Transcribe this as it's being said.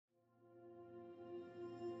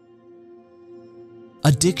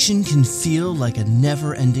Addiction can feel like a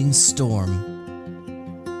never-ending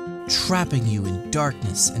storm, trapping you in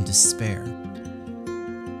darkness and despair.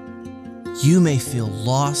 You may feel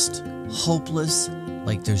lost, hopeless,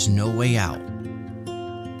 like there's no way out.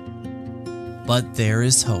 But there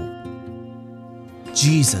is hope.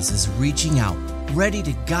 Jesus is reaching out, ready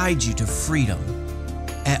to guide you to freedom.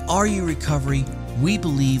 At RU Recovery, we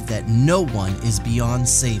believe that no one is beyond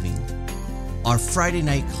saving. Our Friday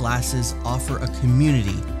night classes offer a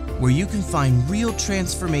community where you can find real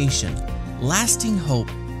transformation, lasting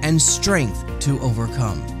hope, and strength to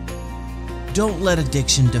overcome. Don't let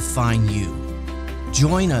addiction define you.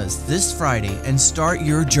 Join us this Friday and start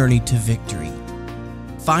your journey to victory.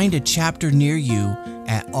 Find a chapter near you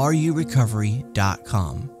at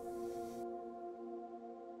rurecovery.com.